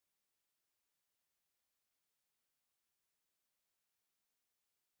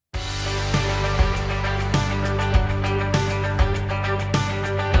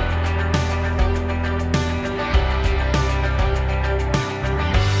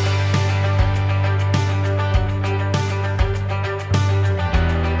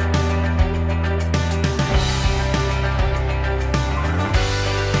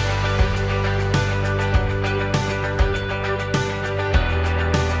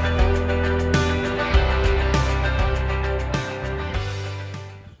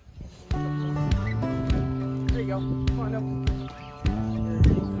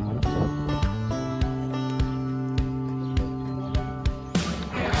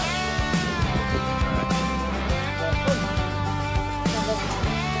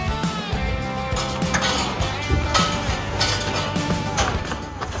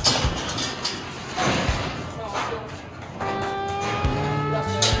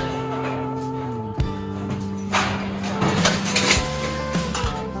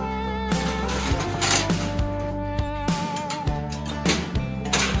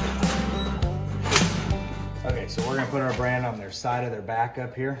their side of their back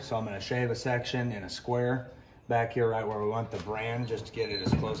up here. So I'm gonna shave a section in a square back here right where we want the brand, just to get it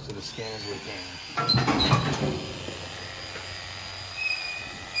as close to the skin as we can.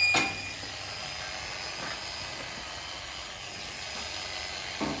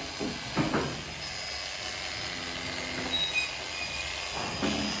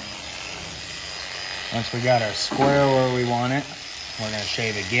 Once we got our square where we want it, we're going to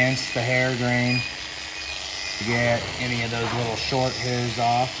shave against the hair grain to get any of those little short hairs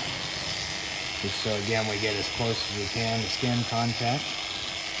off. Just so again we get as close as we can to skin contact.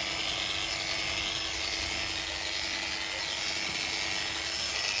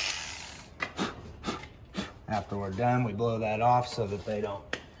 After we're done, we blow that off so that they don't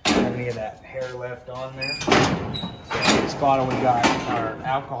have any of that hair left on there. So in this bottle we got our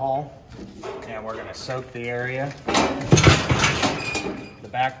alcohol, and we're gonna soak the area, the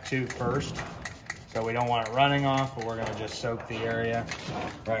back two first. So we don't want it running off, but we're gonna just soak the area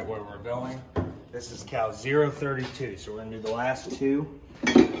right where we're going. This is cal 032, so we're gonna do the last two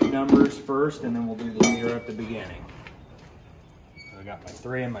numbers first, and then we'll do the 0 at the beginning. So I got my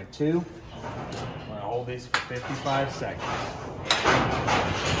 3 and my 2. I'm gonna hold these for 55 seconds.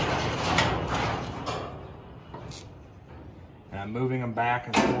 And I'm moving them back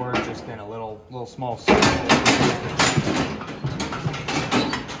and forth just in a little small circle.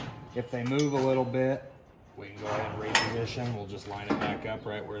 If they move a little bit, we can go ahead and reposition. We'll just line it back up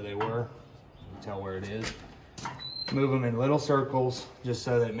right where they were. You can tell where it is. Move them in little circles just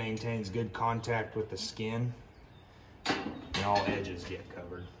so that it maintains good contact with the skin and all edges get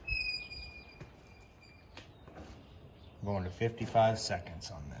covered. I'm going to 55 seconds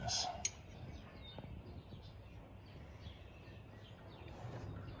on this.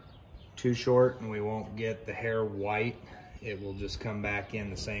 Too short and we won't get the hair white. It will just come back in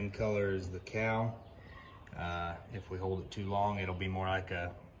the same color as the cow. If we hold it too long, it'll be more like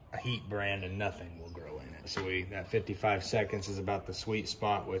a heat brand and nothing will grow in it. So that 55 seconds is about the sweet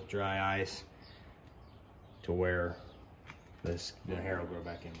spot with dry ice to where the hair will grow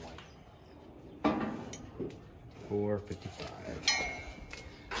back in white.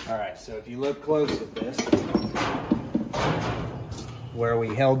 4:55. All right, so if you look close at this, where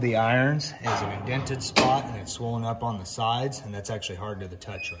we held the irons is an indented spot and it's swollen up on the sides, and that's actually hard to the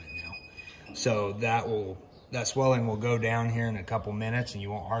touch right now. So that swelling will go down here in a couple minutes and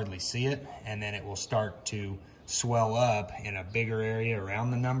you won't hardly see it, and then it will start to swell up in a bigger area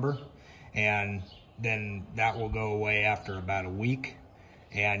around the number, and then that will go away after about a week,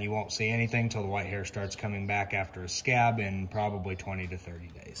 and you won't see anything till the white hair starts coming back after a scab in probably 20 to 30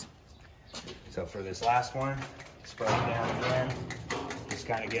 days. So for this last one, spray it down again. Just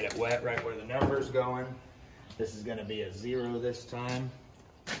kind of get it wet right where the number's going. This is gonna be a 0 this time.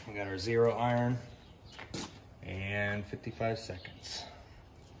 We got our 0 iron and 55 seconds.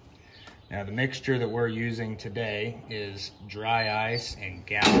 Now the mixture that we're using today is dry ice and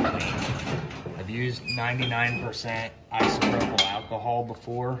gasoline. I've used 99% isopropyl alcohol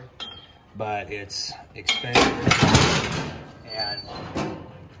before, but it's expensive and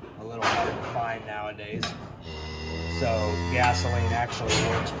a little hard to find nowadays. So gasoline actually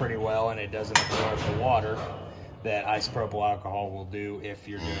works pretty well, and it doesn't absorb the water that isopropyl alcohol will do if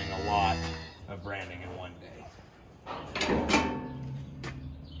you're doing a lot of branding in one day.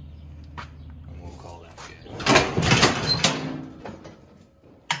 And we'll call that good.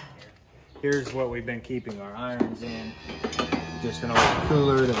 Here's what we've been keeping our irons in. Just an old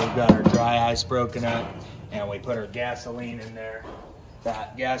cooler that we've got our dry ice broken up, and we put our gasoline in there.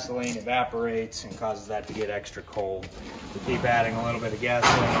 That gasoline evaporates and causes that to get extra cold. We keep adding a little bit of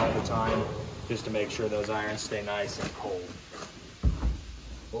gasoline all the time just to make sure those irons stay nice and cold. I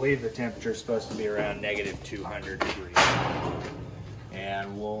believe the temperature is supposed to be around -200 degrees.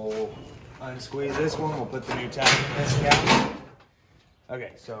 And we'll unsqueeze this one. We'll put the new tag in this cap.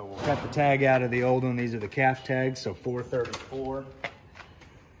 Okay, so we'll cut the tag out of the old one. These are the calf tags, so 434.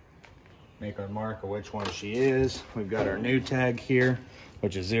 Make our mark of which one she is. We've got our new tag here,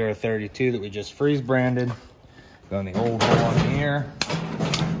 which is 032 that we just freeze branded. Go in the old hole on here.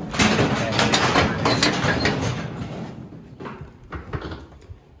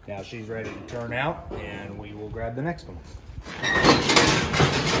 Now she's ready to turn out, and we will grab the next one.